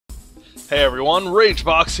Hey everyone,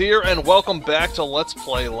 Ragebox here, and welcome back to Let's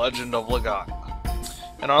Play Legend of Legaia.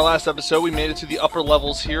 In our last episode, we made it to the upper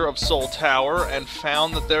levels here of Soul Tower, and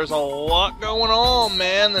found that there's a lot going on,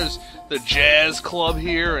 man. There's the jazz club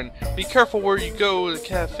here, and be careful where you go to the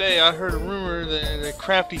cafe. I heard a rumor that a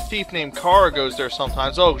crafty thief named Kara goes there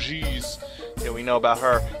sometimes. Oh, jeez. Yeah, we know about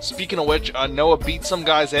her. Speaking of which, Noah beat some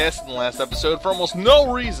guy's ass in the last episode for almost no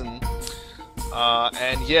reason.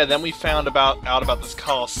 And yeah, then we found out about this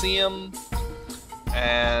Coliseum,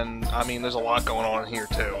 and I mean, there's a lot going on here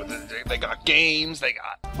too. They got games, they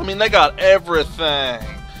got everything. I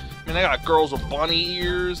mean, they got girls with bunny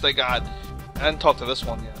ears. I didn't talk to this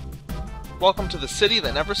one yet. Welcome to the city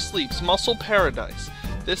that never sleeps, Muscle Paradise.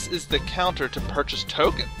 This is the counter to purchase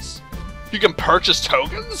tokens. You can purchase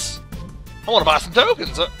tokens? I want to buy some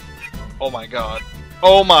tokens. Oh my god.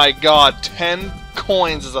 Oh my god, 10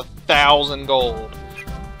 coins is 1,000 gold.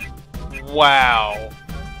 Wow.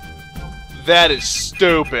 That is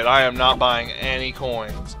stupid. I am not buying any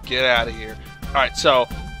coins. Get out of here. Alright, so,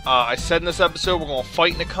 I said in this episode we're going to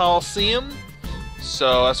fight in the Coliseum.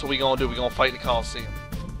 So, that's what we're going to do. We're going to fight in the Coliseum.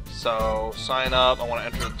 So, sign up. I want to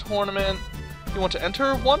enter the tournament. You want to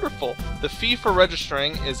enter? Wonderful. The fee for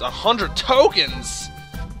registering is 100 tokens.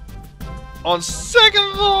 On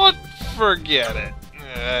second thought, forget it.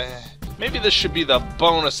 Maybe this should be the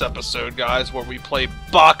bonus episode, guys, where we play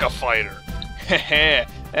Baka Fighter. Heh.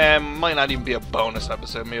 Might not even be a bonus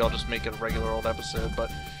episode. Maybe I'll just make it a regular old episode.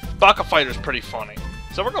 But Baka Fighter's pretty funny,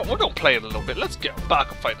 so we're gonna play it a little bit. Let's go,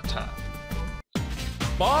 Baka Fighter time.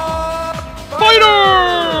 Fighter!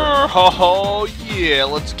 Oh yeah,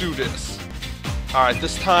 let's do this. All right,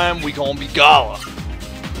 this time we gonna be Gala.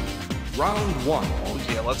 Round 1. Oh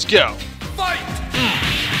yeah, let's go. Fight!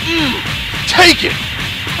 Take it!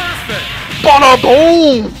 Perfect! Bada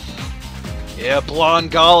boom! Yeah,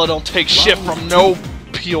 blonde Gala don't take shit from no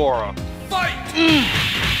Piora. Fight!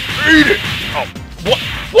 Eat it! Oh, what?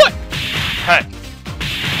 What? Hey!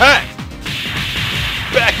 Hey!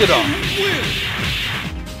 Back it up!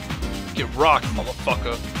 Get rocked,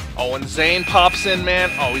 motherfucker. Oh, when Zane pops in,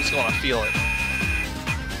 man, oh, he's gonna feel it.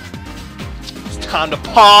 It's time to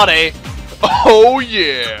party! Oh,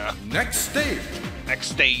 yeah! Next stage. Next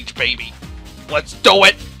stage, baby. Let's do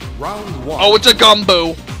it! Round 1. Oh, it's a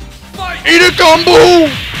gumbo! Fight! Eat a gumbo!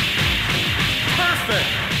 Perfect!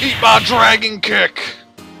 Eat my dragon kick!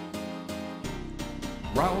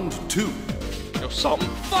 Round 2. You know something?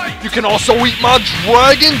 Fight! You can also eat my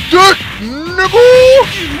dragon dick, nigga!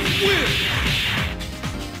 You win!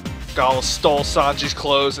 Gala stole Sanji's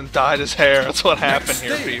clothes and dyed his hair. That's what happened Next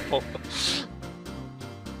here, stage. people.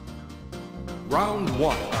 Round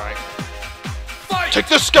 1. Alright. Fight! Take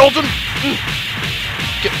this, skeleton!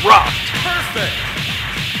 Get rocked! Perfect!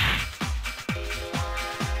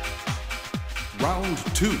 Round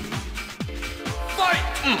 2. Fight!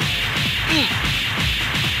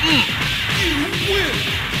 You win!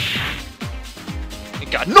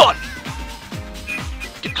 Ain't got none!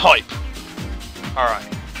 Get hype! Alright.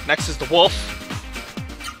 Next is the wolf.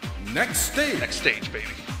 Next stage. Next stage,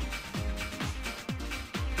 baby.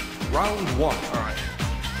 Round 1. Alright.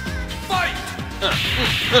 Fight!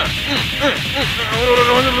 Perfect!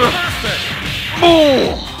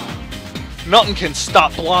 Boom! Nothing can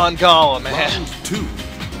stop blonde Gala, man. Round 2.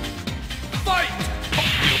 Fight!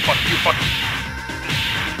 You fuck.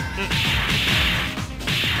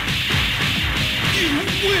 You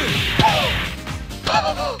win!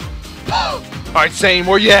 Alright, Zane,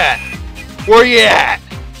 where you at? Where you at?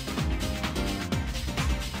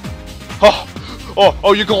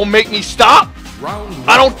 Oh, you gonna make me stop? Round 1.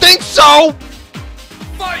 I don't think so!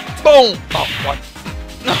 Fight! Boom! Oh, what?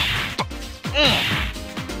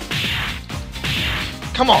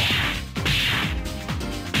 Come on.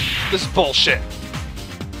 This is bullshit.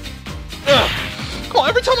 Come on,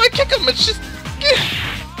 every time I kick him, it's just...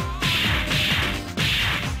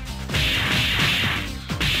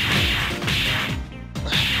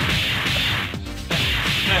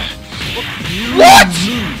 What?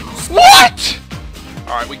 What?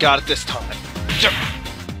 Alright, we got it this time.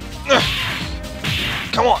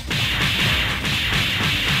 Come on.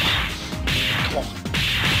 Come on.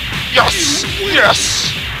 Yes!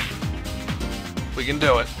 Yes! We can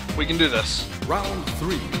do it. We can do this. Round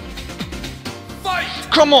 3. Fight!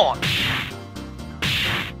 Come on!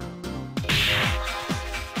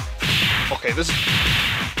 Okay, this is...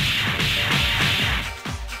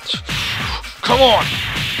 Come on!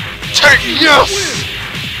 Take... Yes!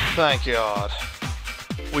 Thank God.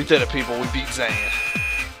 We did it, people. We beat Zane.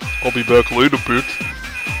 I'll be back later, bitch.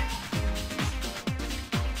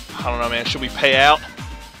 I don't know, man. Should we pay out?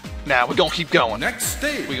 Nah, we're gonna keep going. Next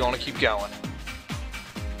stage. We're gonna keep going.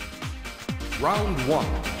 Round 1.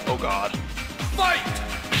 Oh god. Fight!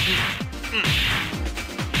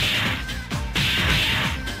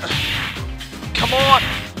 Come on!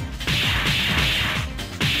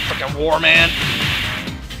 Fucking war man.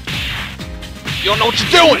 You don't know what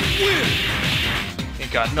you're doing! Win!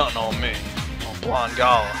 Ain't got nothing on me. On Blonde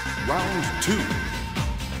Gala. Round 2.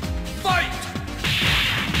 Fight!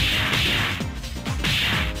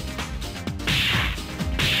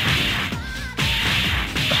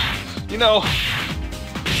 You know,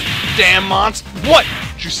 damn monster. What?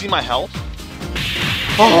 Did you see my health?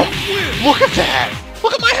 Oh, look at that!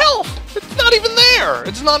 Look at my health! It's not even there!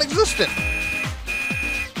 It's non-existent!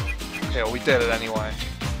 Okay, well, we did it anyway.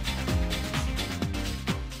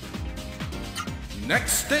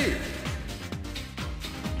 Next stage.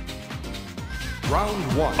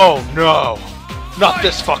 Round 1. Oh no! Not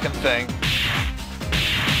this fucking thing.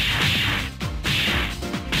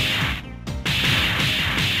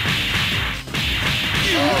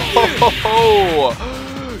 Ho ho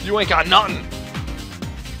ho! You ain't got nothing!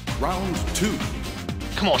 Round 2.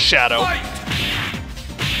 Come on, Shadow. Fight!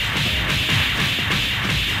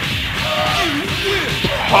 You win!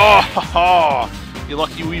 Ha ha ha! You're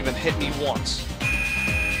lucky you even hit me once.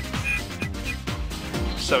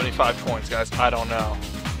 75 points, guys. I don't know.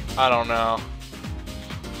 I don't know.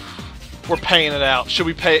 We're paying it out. Should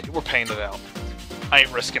we pay it? We're paying it out. I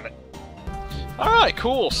ain't risking it. Alright,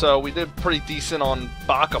 cool. So we did pretty decent on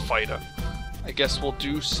Baka Fighter. I guess we'll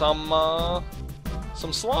do some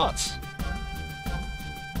slots.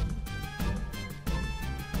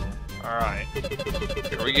 Alright.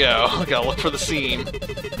 Here we go. Gotta look for the seam.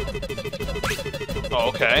 Oh,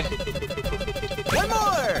 okay. One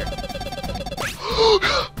more!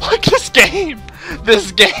 Like this game!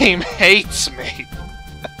 This game hates me!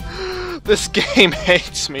 This game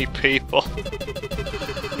hates me, people.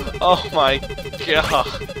 Oh my god.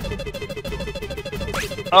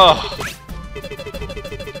 Oh.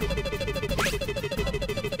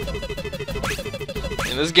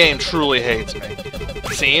 And this game truly hates me.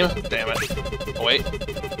 Seam? Damn it. Oh, wait.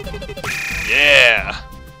 Yeah!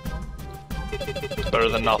 It's better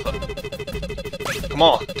than nothing. Come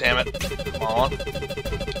on, damn it. Come on.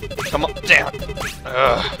 Come on, damn it.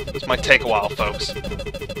 Ugh, this might take a while, folks.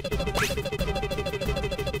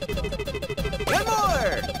 One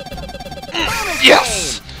more!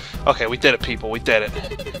 Yes! Okay, we did it, people. We did it.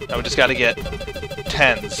 Now we just gotta get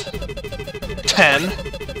 10s. 10.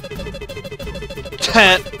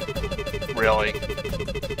 10. Really?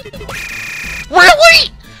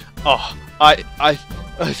 Really? Oh, I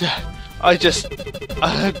just...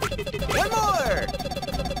 One more!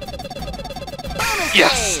 Bonus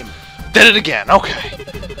Yes! game! Did it again, okay.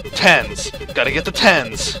 10s. Gotta get the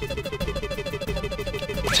 10s.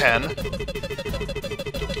 10.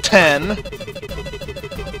 10.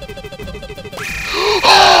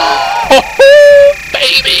 Oh,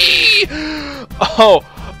 baby! Oh,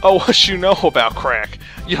 what you know about crack?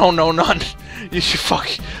 You don't know none. You should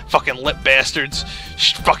fucking lip bastards.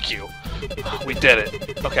 Fuck you. We did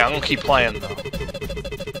it. Okay, I'm gonna keep playing though.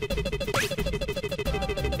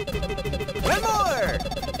 One more!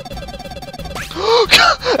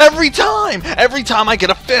 Every time I get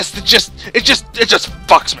a fist, it just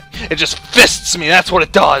fucks me. It just fists me. That's what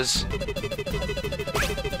it does.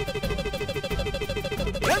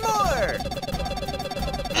 One more!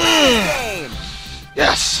 Game!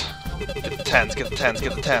 Yes. Get the 10s. Get the 10s.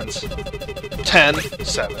 Get the 10s. 10,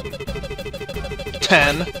 7,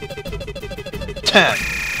 10, 10.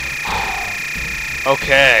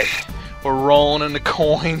 Okay, we're rolling in the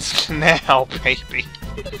coins now, baby.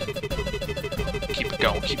 Keep it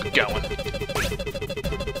going. Keep it going.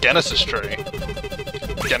 Genesis tree.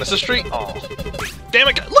 Genesis tree? Oh. Damn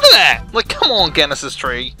it, look at that! Like, come on, Genesis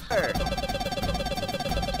tree.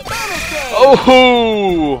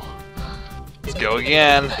 Oh! Let's go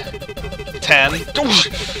again. 10.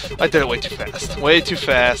 I did it way too fast. Way too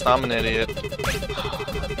fast. I'm an idiot.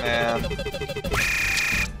 Man.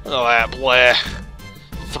 Look at that, bleh.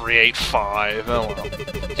 385. Oh well.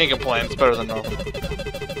 Can't complain. It's better than nothing.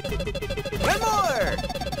 One more!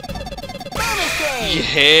 Bonus game!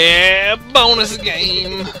 Yeah, bonus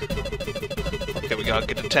game. Okay, we gotta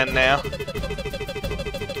get to 10 now.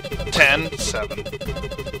 10, 7.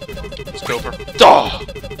 Let's go for... Oh!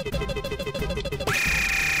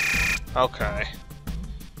 Okay.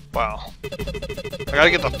 Wow. I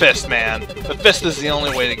gotta get the fist, man. The fist is the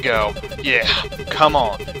only way to go. Yeah, come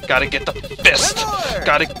on. Gotta get the fist.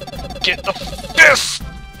 Gotta get the fist!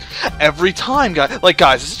 Every time, guys. Like,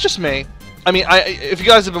 guys, is it just me? I mean, if you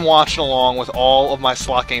guys have been watching along with all of my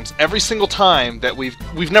slot games, every single time that we've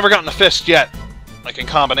never gotten a fist yet, like in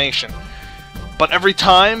combination. But every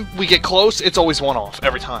time we get close, it's always one off.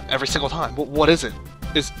 Every time. Every single time. What is it?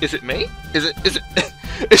 Is it me? Is it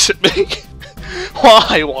is it me?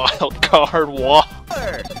 Why, wild card? Why?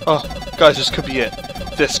 Oh, guys, this could be it.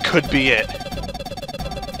 This could be it.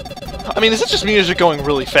 I mean, is it just me or is it going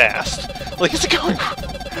really fast? Like, is it going...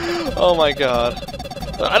 Oh my god.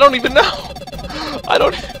 I don't even know. I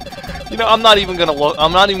don't... You know, I'm not even gonna look.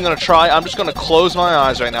 I'm not even gonna try. I'm just gonna close my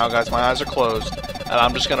eyes right now, guys. My eyes are closed. And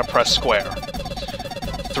I'm just gonna press square.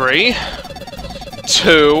 3,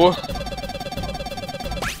 2...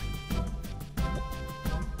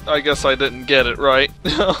 I guess I didn't get it right.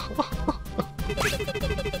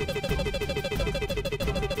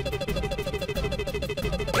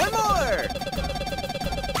 One more!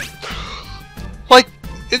 Like,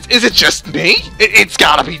 is it just me? It's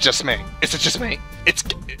gotta be just me. Is it just me?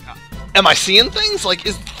 Am I seeing things? Like,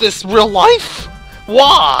 is this real life?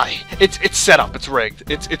 Why? It's set up. It's rigged.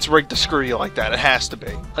 It's rigged to screw you like that. It has to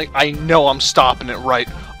be. Like, I know I'm stopping it right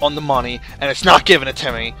on the money, and it's not giving it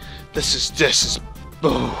to me. This is.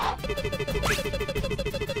 Ooh.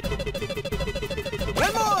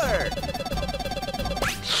 One more!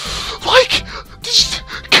 Like,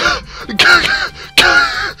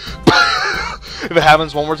 if it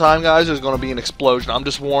happens one more time, guys, there's going to be an explosion. I'm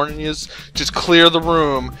just warning you. Just clear the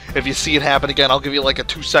room. If you see it happen again, I'll give you like a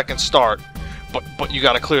 2-second start. But you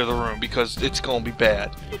got to clear the room because it's going to be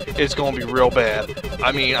bad. It's going to be real bad.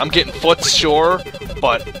 I mean, I'm getting foots, sure,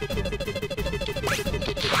 but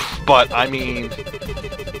I mean,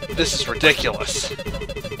 this is ridiculous.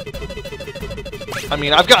 I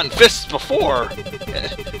mean, I've gotten fists before.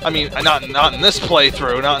 I mean, not in this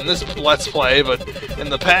playthrough, not in this Let's Play, but in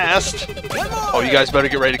the past. Oh, you guys better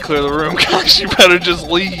get ready to clear the room, guys. You better just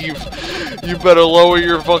leave. You better lower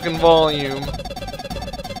your fucking volume.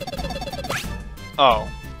 Oh.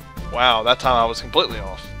 Wow, that time I was completely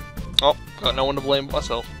off. Oh, got no one to blame but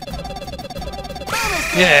myself.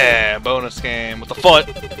 Yeah, bonus game with the foot.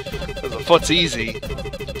 Because the foot's easy.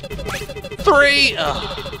 3!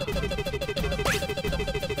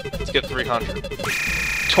 Let's get 300.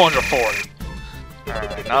 240.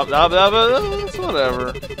 Alright, it's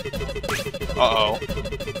whatever. Uh-oh.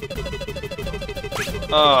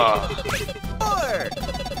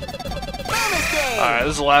 Alright,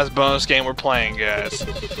 this is the last bonus game we're playing, guys.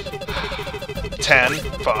 10?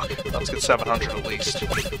 Fuck. Let's get 700 at least.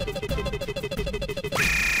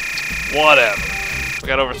 Whatever. We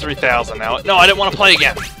got over 3,000 now. No, I didn't want to play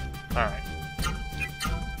again. Alright.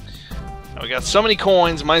 Now we got so many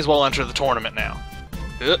coins, might as well enter the tournament now.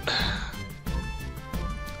 Having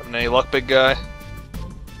any luck, big guy?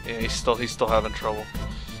 Yeah, he's still having trouble.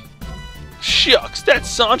 Shucks, that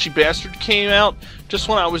Sanji bastard came out just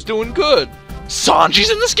when I was doing good. Sanji's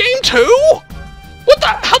in this game too? What the?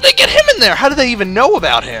 How'd they get him in there? How did they even know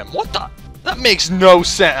about him? What the? That makes no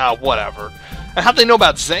sense. Ah, whatever. And how'd they know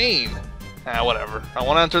about Zane? Ah, whatever. I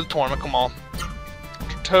want to enter the tournament. Come on.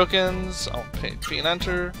 Enter tokens. I'll pay and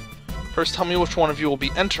enter. First, tell me which one of you will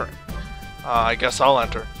be entering. I guess I'll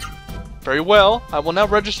enter. Very well. I will now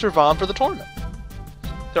register Vaughn for the tournament.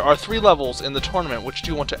 There are 3 levels in the tournament. Which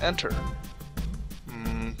do you want to enter?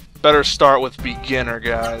 Better start with beginner,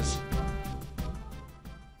 guys.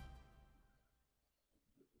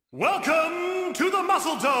 Welcome to the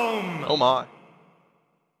Muscle Dome! Oh my.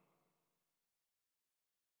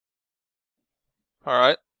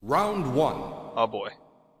 Alright. Round 1. Oh boy.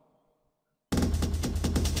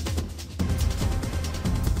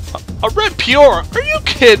 A red pure? Are you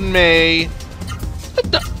kidding me?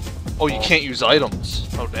 What the? Oh, you can't use items.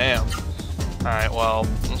 Oh damn. Alright, well,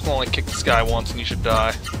 I'm just gonna only kick this guy once and you should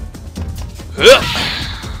die.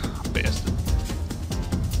 Bastard.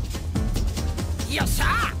 Yes,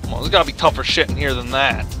 sir! Well, there's gotta be tougher shit in here than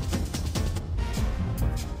that.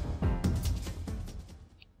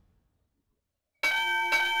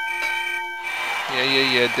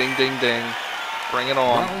 Yeah. Ding, ding, ding. Bring it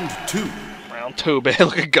on. Round 2. Round 2, babe.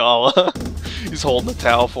 Look at Gala. He's holding the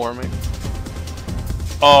towel for me.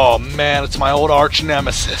 Oh, man. It's my old arch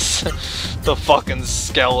nemesis. The fucking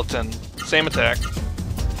skeleton. Same attack.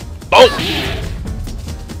 Boom!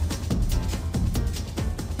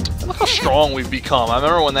 And look how strong we've become. I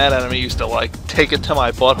remember when that enemy used to, like, take it to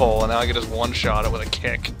my butthole, and now I can just one-shot it with a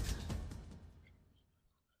kick.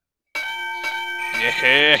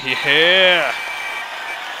 Yeah!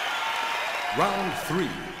 Round 3.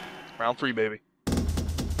 Round 3, baby.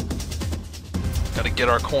 Gotta get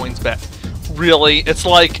our coins back. Really? It's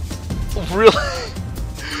like... Really?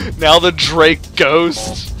 Now the Drake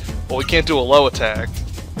Ghost? Well, we can't do a low attack.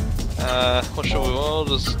 What should we... We'll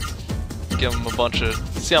just give him a bunch of...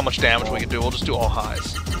 See how much damage we can do. We'll just do all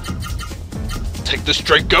highs. Take this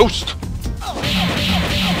Drake Ghost!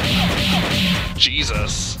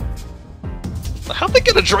 Jesus. How'd they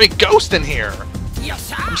get a Drake Ghost in here?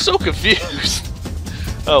 Yes, I'm so confused.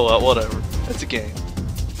 Oh well, whatever. It's a game.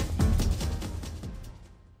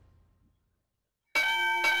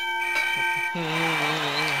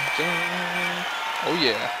 Oh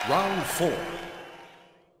yeah. Round 4.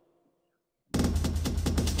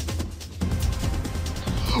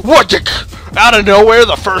 What? Out of nowhere,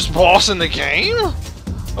 the first boss in the game?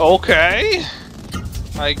 Okay.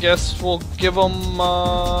 I guess we'll give him,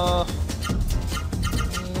 yeah.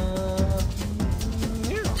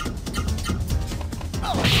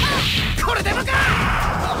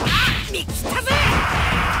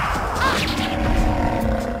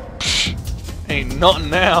 Psh, ain't nothing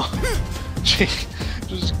now. Gee,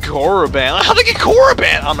 just Korriban. How'd they get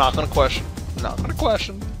Korriban? I'm not gonna question. Not gonna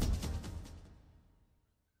question.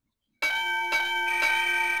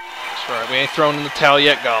 That's right, we ain't thrown in the towel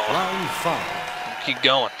yet, Gollum. Round 5. Keep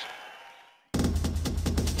going.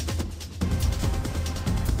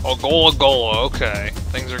 Oh, Gola, okay.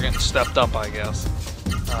 Things are getting stepped up, I guess.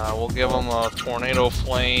 We'll give him a Tornado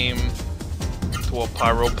Flame into a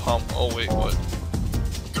Pyro Pump. Oh, wait, what?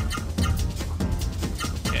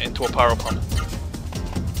 Yeah, into a Pyro Pump.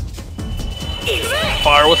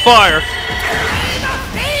 Fire with fire!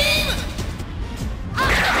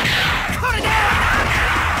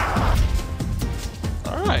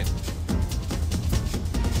 Alright.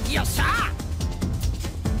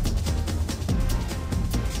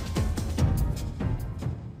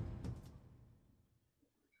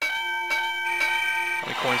 How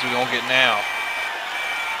many coins we gonna get now?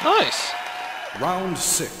 Nice! Round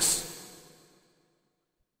 6.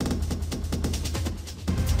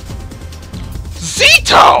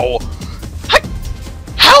 Zito!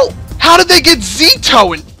 How did they get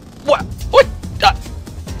Zito in... What?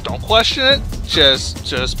 Don't question it.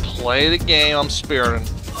 Just play the game. I'm spiriting.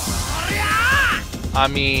 I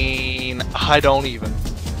mean, I don't even.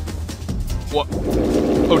 What?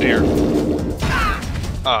 Oh dear.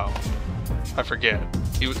 Oh. I forget.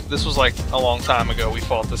 This was like a long time ago we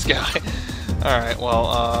fought this guy. Alright, well,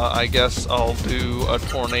 I guess I'll do a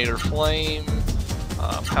Tornado Flame,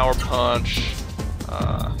 Power Punch,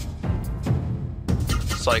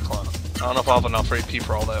 Cyclone. I don't know if I'll have enough AP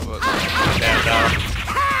for all that, but damn no.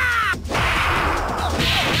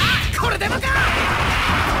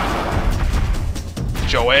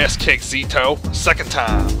 Joe ass kick Zito. Second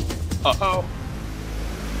time. Uh-oh.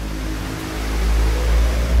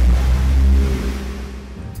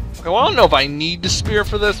 Okay, well, I don't know if I need to spear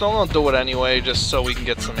for this, but I'm gonna do it anyway, just so we can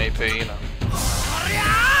get some AP, you know.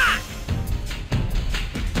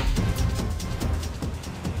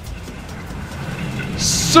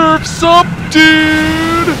 Surf's up,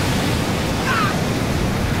 dude!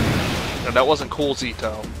 No, that wasn't cool,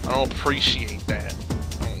 Zito. I don't appreciate that.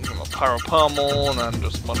 I'm gonna give him a Pyro Pummel, and then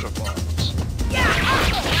just a bunch of bugs.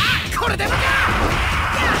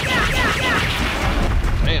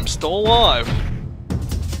 Damn, still alive.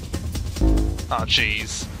 Oh,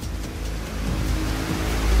 jeez.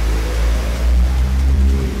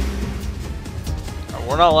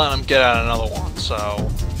 We're not letting him get out another one, so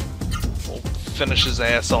we'll finish his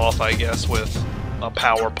ass off, I guess, with a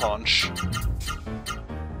Power Punch.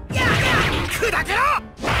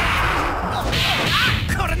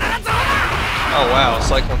 Oh wow,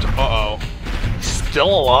 Cyclone. Uh-oh. He's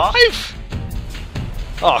still alive?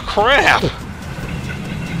 Oh crap!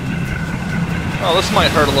 Oh, this might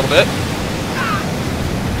hurt a little bit.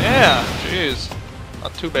 Yeah, jeez.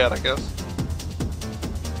 Not too bad, I guess.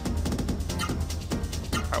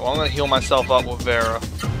 Alright, well, I'm gonna heal myself up with Vera.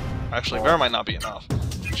 Actually, Vera might not be enough.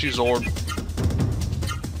 She's Orb.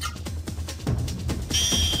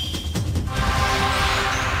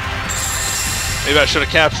 Maybe I should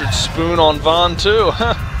have captured Spoon on Vaughn, too.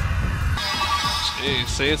 Jeez,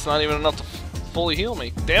 see, it's not even enough to fully heal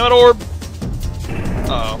me. Damn it, Orb!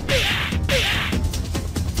 Uh-oh.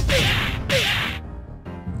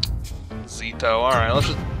 Zito, alright, let's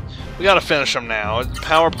just... We gotta finish him now.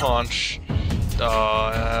 Power Punch.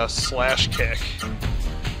 Slash Kick.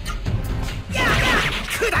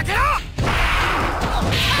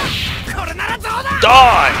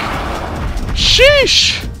 Die!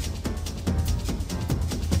 Sheesh!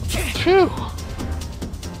 Phew.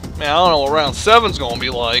 Man, I don't know what round 7's gonna be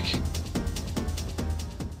like.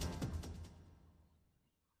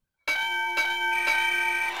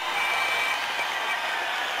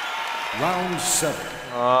 Round 7.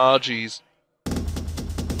 Oh, jeez.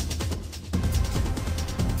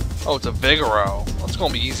 Oh, it's a Vigoro. That's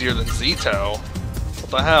gonna be easier than Zito. What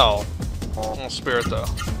the hell? Oh, Spirit, though.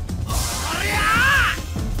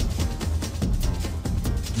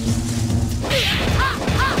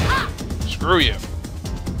 Screw you.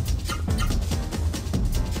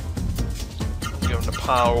 Give him the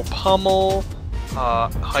power pummel.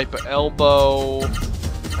 Hyper elbow.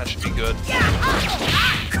 That should be good.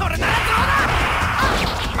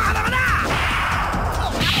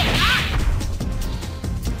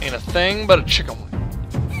 Ain't a thing but a chicken wing.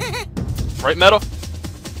 Right, Meta?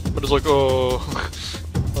 But it's like,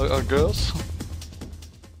 I guess.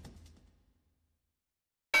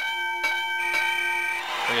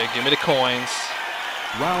 Okay, give me the coins.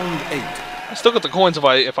 Round 8. I still got the coins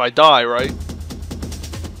if I die, right?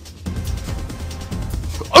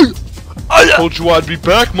 I told you I'd be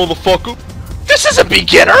back, motherfucker. This is a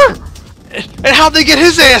beginner. And how'd they get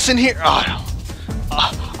his ass in here?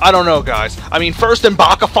 I don't know, guys. I mean, first in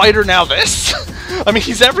Baka Fighter, now this. I mean,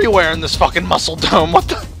 he's everywhere in this fucking muscle dome. What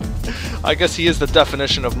the? I guess he is the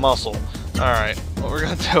definition of muscle. Alright, what we're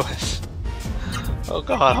gonna do is... Oh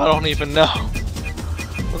god, I don't even know.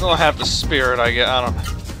 We're gonna have the spirit, I guess. I don't know.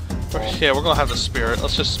 Yeah, we're gonna have the spirit.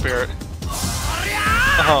 Let's just spirit.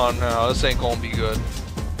 Oh no, this ain't gonna be good.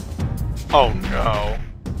 Oh no.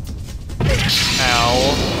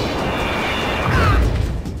 Ow.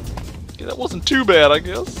 Okay, that wasn't too bad, I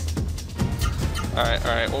guess.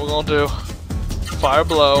 Alright, what we're gonna do... Fire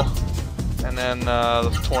blow, and then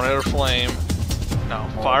the tornado flame. No,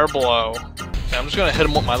 fire blow. Okay, I'm just gonna hit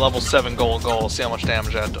him with my level 7 gold, see how much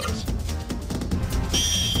damage that does.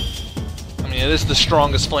 I mean, it is the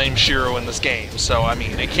strongest flame Shiro in this game, so I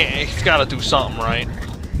mean, it's gotta do something, right?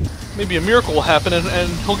 Maybe a miracle will happen and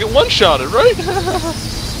he'll get one-shotted, right?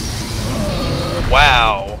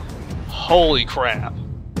 Wow. Holy crap.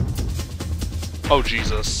 Oh,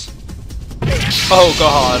 Jesus. Oh,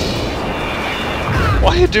 God.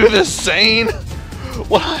 Why you do this, Sane?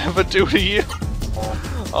 What I ever do to you?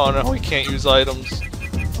 Oh no, we can't use items.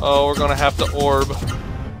 Oh, we're gonna have to orb.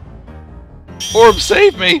 Orb,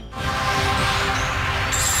 save me!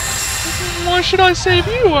 Why should I save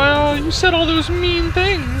you? You said all those mean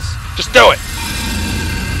things. Just do it!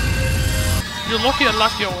 You're lucky I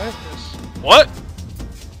locked your ass. What?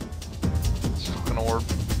 This fucking orb.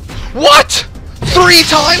 What?! 3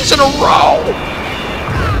 times in a row?!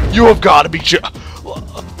 You have got to be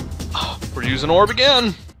We're using orb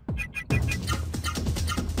again. We're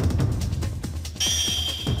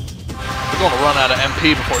going to run out of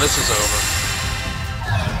MP before this is over.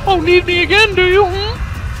 Oh, need me again, do you?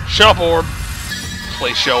 Shut up, orb.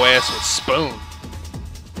 Place your ass with spoon.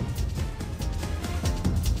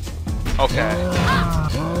 Okay.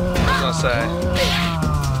 What was I gonna say?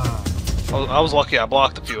 I was lucky I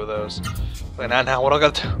blocked a few of those. Okay, now what I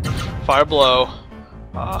gotta do? Fire blow.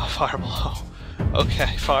 Fire blow.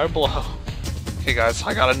 Okay, fire blow. Okay, guys,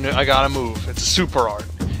 I gotta move. It's a super art.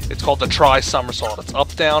 It's called the tri-somersault. It's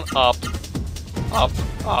up, down, up, up,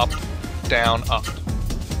 up, down, up.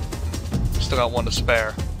 Still got one to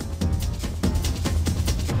spare.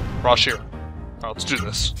 Rush here. Alright, let's do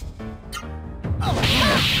this.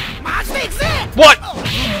 What?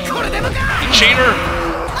 You cheater!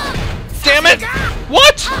 Damn it!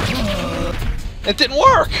 What? It didn't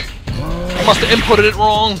work! I must have inputted it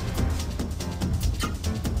wrong.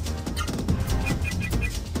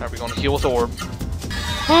 Alright, we're going to heal with orb.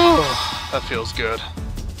 That feels good.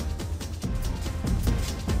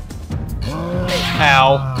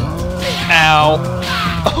 Ow. Ow.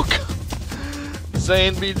 Oh, God.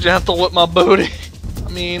 Zane, be gentle with my booty. I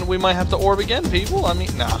mean, we might have to orb again, people. I mean,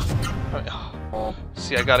 nah.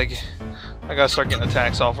 See, I gotta start getting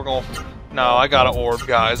attacks off. We're going... No, I gotta orb,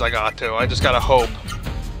 guys. I got to. I just gotta hope.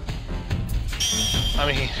 I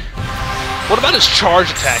mean... What about his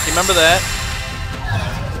charge attack? You remember that?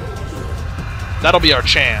 That'll be our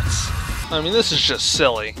chance. I mean, this is just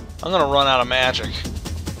silly. I'm gonna run out of magic.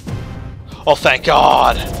 Oh, thank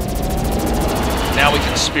God! Now we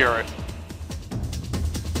can spirit.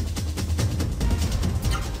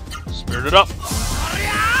 Spirit it up.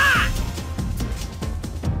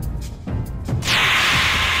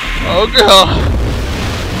 Oh, God!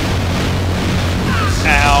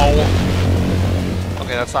 Ow.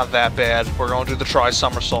 Okay, that's not that bad. We're going to do the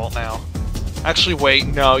tri-somersault now. Actually, wait.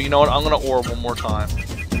 No, you know what? I'm going to orb one more time.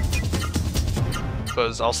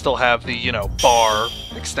 Because I'll still have the, you know, bar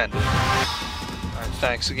extended. Alright,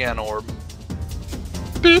 thanks again, orb.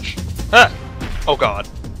 Bitch! Ah! Oh, God.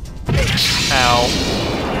 Ow.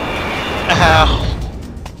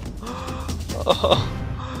 Ow.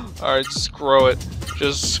 Alright, screw it.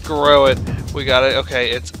 Just screw it. We got it. Okay,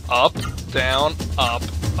 it's up, down, up,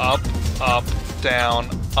 up, up, down,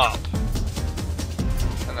 up.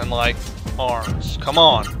 And then, like, arms. Come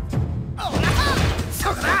on.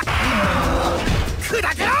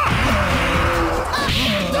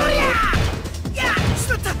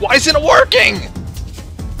 Why isn't it working?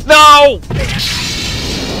 No!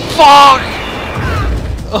 Fuck!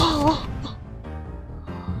 Oh.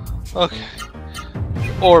 Okay.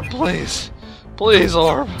 Orb, please. Please,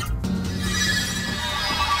 Orb.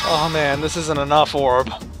 Oh man, this isn't enough,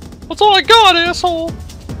 Orb. That's all I got, asshole!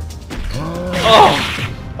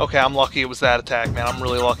 Oh! Okay, I'm lucky it was that attack, man. I'm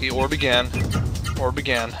really lucky. Orb again. Orb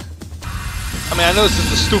again. I mean, I know this is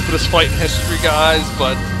the stupidest fight in history, guys,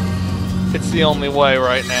 but it's the only way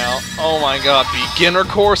right now. Oh my god, beginner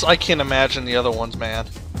course? I can't imagine the other ones, man.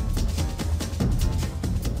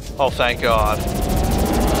 Oh, thank god.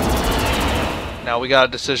 Now we got a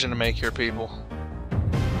decision to make here, people.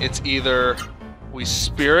 It's either we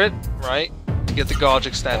spirit, right, to get the gauge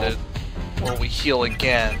extended, or we heal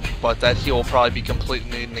again, but that heal will probably be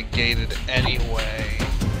completely negated anyway.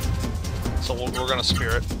 So we're gonna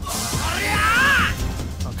spirit.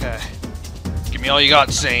 Okay. Give me all you got,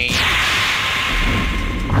 Zane.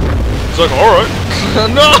 He's like, alright.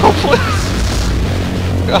 No,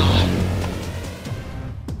 please! God.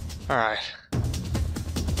 Alright.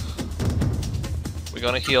 We're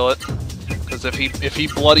gonna heal it. Because if he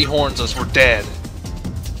bloody horns us, we're dead.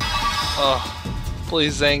 Oh.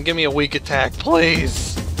 Please, Zane, give me a weak attack,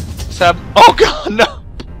 please. Oh god, no!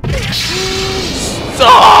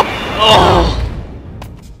 Stop! Oh!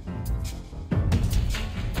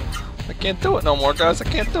 I can't do it no more, guys. I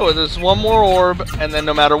can't do it. There's one more orb, and then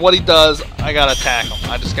no matter what he does, I gotta attack him.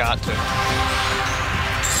 I just got to.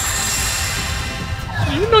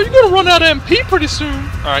 You know, you're gonna run out of MP pretty soon.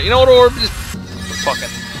 Alright, you know what, Orb? Just fucking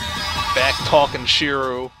back-talking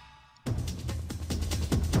Shiru.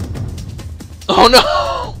 Oh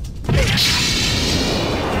no!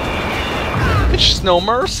 It's just no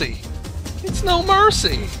mercy. It's no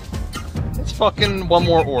mercy. It's fucking one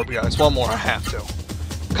more orb, guys. One more. I have to.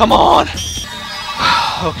 Come on!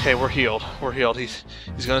 Okay, we're healed. We're healed. He's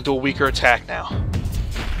gonna do a weaker attack now.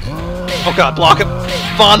 Oh god, block it!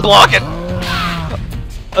 Vaughn, block it!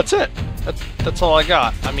 That's it. That's all I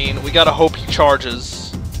got. I mean, we gotta hope he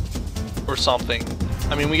charges or something.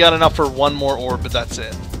 I mean, we got enough for one more orb, but that's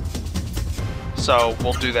it. So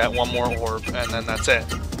we'll do that one more orb, and then that's it.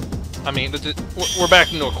 I mean, we're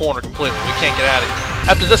back into a corner completely. We can't get out of here.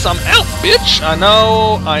 After this, I'm out, bitch!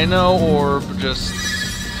 I know, orb. Just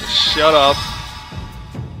shut up.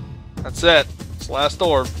 That's it. It's the last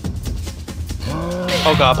orb.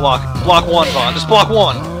 Oh god, block. Block one, Vaughn. Just block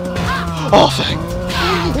one. Oh, thank.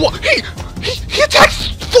 What? He attacks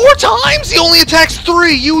 4 times? He only attacks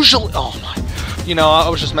 3, usually. Oh my. You know, I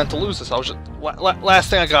was just meant to lose this. I was just... Last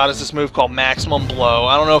thing I got is this move called Maximum Blow.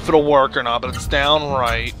 I don't know if it'll work or not, but it's down,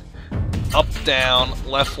 right, up, down,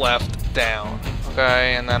 left, down.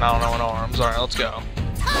 Okay, and then I don't know in arms. Alright, let's go.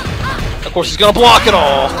 Of course, he's gonna block it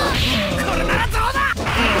all.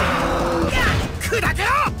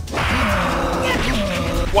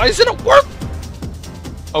 Why isn't it work?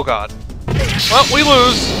 Oh god. Well, we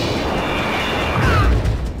lose.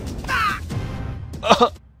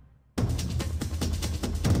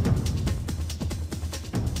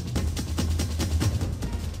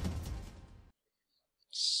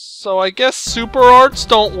 So I guess super arts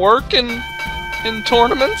don't work in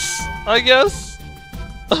tournaments, I guess?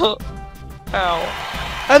 Ow.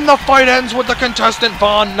 And the fight ends with the contestant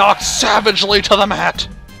Vaughn knocked savagely to the mat.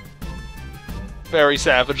 Very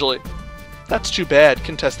savagely. That's too bad,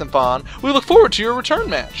 contestant Vaughn. We look forward to your return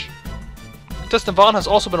match. Contestant Vaughn has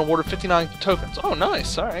also been awarded 59 tokens. Oh,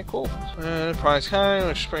 nice. Alright, cool. Prize kind,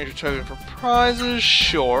 which brings your token for prizes.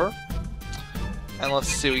 Sure. And let's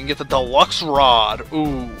see, we can get the deluxe rod.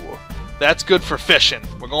 Ooh. That's good for fishing.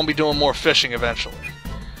 We're going to be doing more fishing eventually.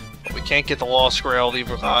 But we can't get the Lost Grail, the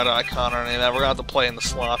Legaia icon, or any of that. We're going to have to play in the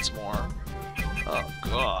slots more. Oh,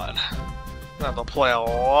 God. We're going to have to play a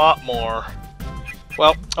lot more.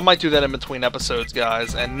 Well, I might do that in between episodes,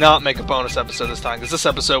 guys, and not make a bonus episode this time, because this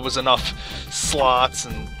episode was enough slots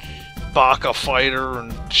and Baka Fighter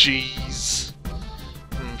and G's.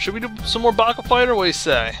 Should we do some more Baka Fighter? What do you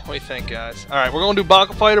say? What do you think, guys? Alright, we're going to do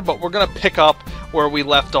Baka Fighter, but we're going to pick up where we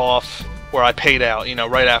left off, where I paid out, you know,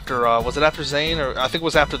 right after, was it after Zane? Or I think it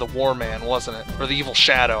was after the War Man, wasn't it? Or the Evil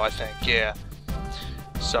Shadow, I think, yeah.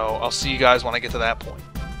 So, I'll see you guys when I get to that point.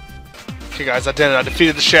 Okay, guys, I did it. I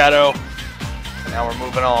defeated the Shadow. Now we're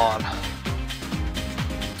moving on.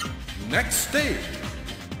 Next stage.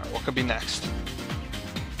 Alright, what could be next?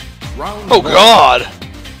 Round Oh, 1. God!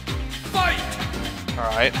 Fight!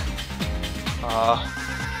 Alright.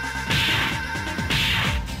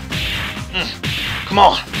 Come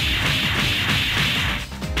on!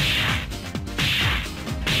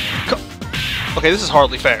 Okay, this is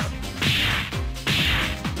hardly fair.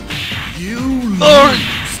 You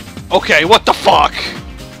lose. Okay, what the fuck?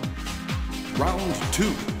 Round 2.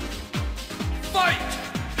 Fight!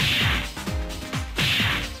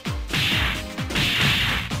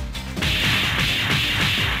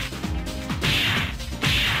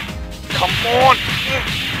 Come on!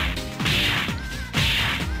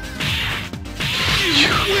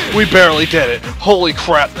 We barely did it. Holy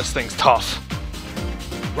crap, this thing's tough.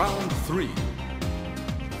 Round 3.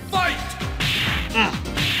 Fight!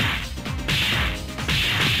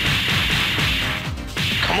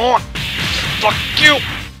 Come on! Fuck you!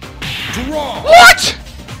 Draw! What?!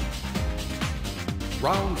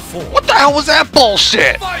 Round 4. What the hell was that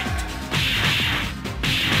bullshit?! Fight!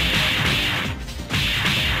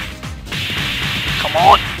 Come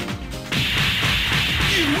on!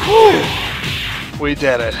 Whew. We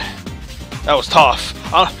did it. That was tough.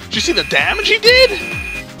 Did you see the damage he did?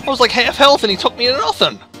 I was like half health and he took me to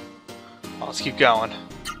nothing. Oh, let's keep going.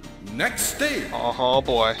 Next stage. Oh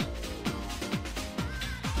boy.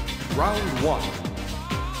 Round 1.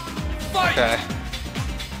 Fight! Okay.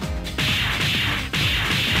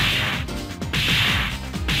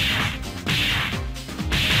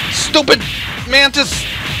 Stupid mantis!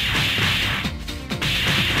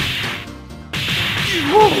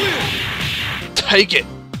 Take it,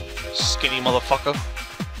 skinny motherfucker.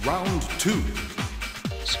 Round 2.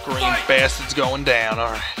 Scream Fight! bastard's going down,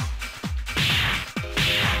 alright.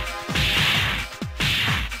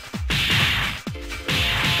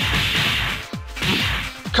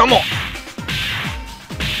 Come on!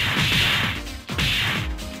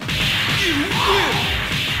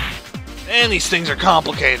 And these things are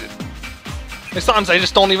complicated. Sometimes they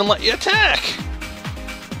just don't even let you attack.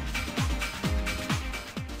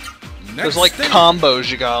 There's like combos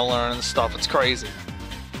you gotta learn and stuff. It's crazy.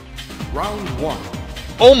 Round 1.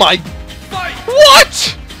 Oh my... Fight!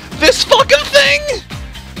 What?! This fucking thing?!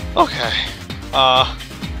 Okay.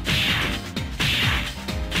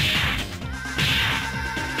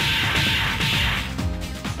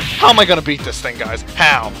 How am I gonna beat this thing, guys?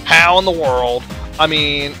 How? How in the world? I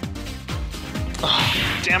mean...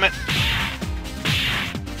 damn it.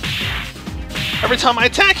 Every time I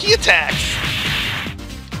attack, he attacks!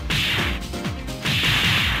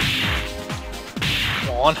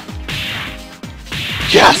 Come on.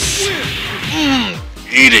 Yes!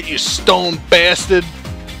 Eat it, you stone bastard!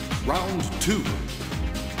 Round 2.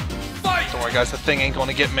 Fight! Don't worry, guys, the thing ain't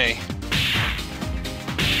gonna get me.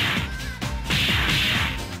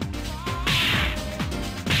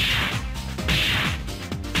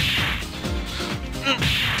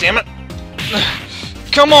 Damn it!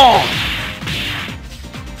 Come on!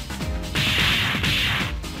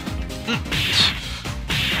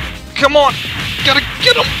 Come on! Gotta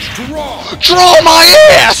get him! Draw! Draw my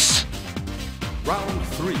ass! Round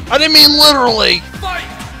 3. I didn't mean literally! Fight!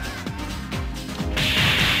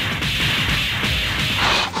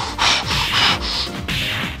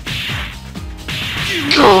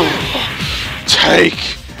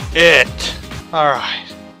 Take it! Alright.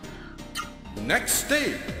 Next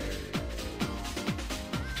stage.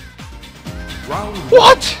 Round 1.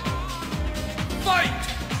 What?! Fight!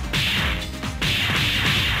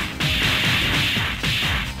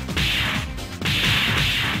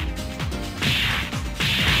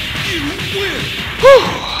 You win!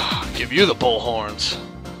 Whew. Give you the bullhorns.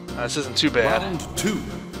 This isn't too bad. Round 2.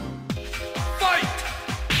 Fight!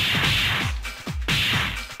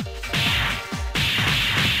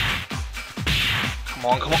 Come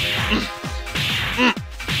on, come on.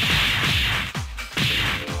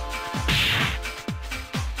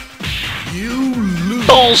 You lose.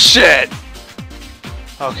 Bullshit!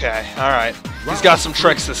 Okay, alright. He's got some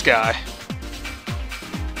tricks, this guy.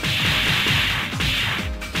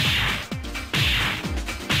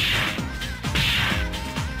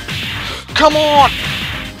 Come on!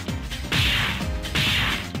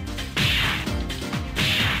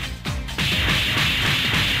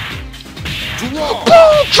 Draw!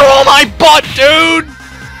 Draw my butt, dude!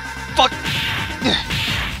 Fuck.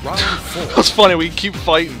 Round 4. That's funny, we keep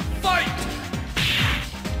fighting. Fight!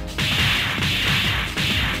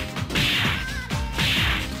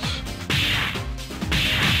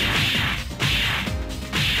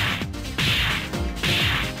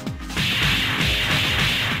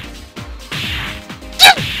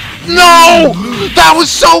 No! That was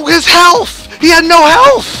so his health! He had no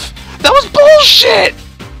health! That was bullshit!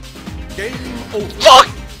 Game over. Fuck!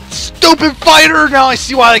 Stupid fighter! Now I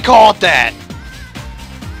see why they call it that!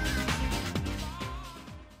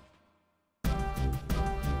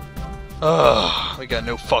 Ugh, we got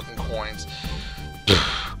no fucking coins.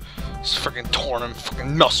 This freaking torn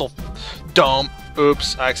fucking muscle. Dumb.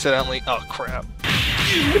 Oops, I accidentally. Oh crap.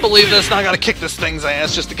 Can you believe this? Now I gotta kick this thing's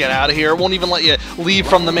ass just to get out of here. It won't even let you leave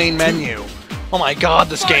from the main menu. Oh my god,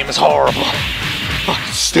 this game is horrible.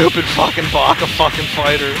 Fucking stupid fucking Baka fucking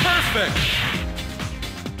fighter. Perfect.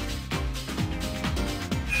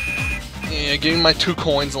 Yeah, give me my 2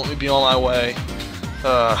 coins and let me be on my way.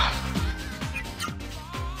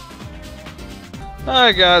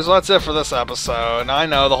 Alright guys, well that's it for this episode. I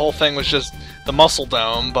know the whole thing was just the Muscle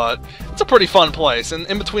Dome, but it's a pretty fun place. And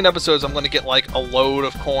in between episodes I'm going to get like a load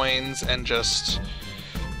of coins and just...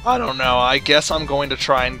 I don't know, I guess I'm going to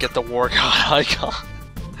try and get the War God icon.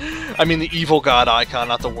 I mean the Evil God icon,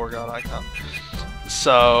 not the War God icon.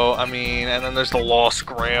 So, I mean, and then there's the Lost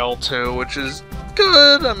Grail too, which is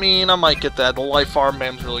good. I mean, I might get that. The Life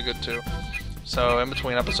Armband's really good too. So, in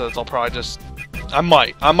between episodes I'll probably just... I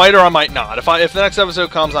might or I might not. If the next episode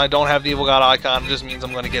comes and I don't have the Evil God icon, it just means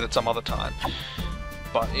I'm going to get it some other time.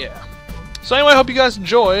 But, yeah. So anyway, I hope you guys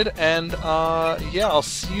enjoyed, and, yeah, I'll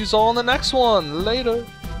see you all in the next one. Later!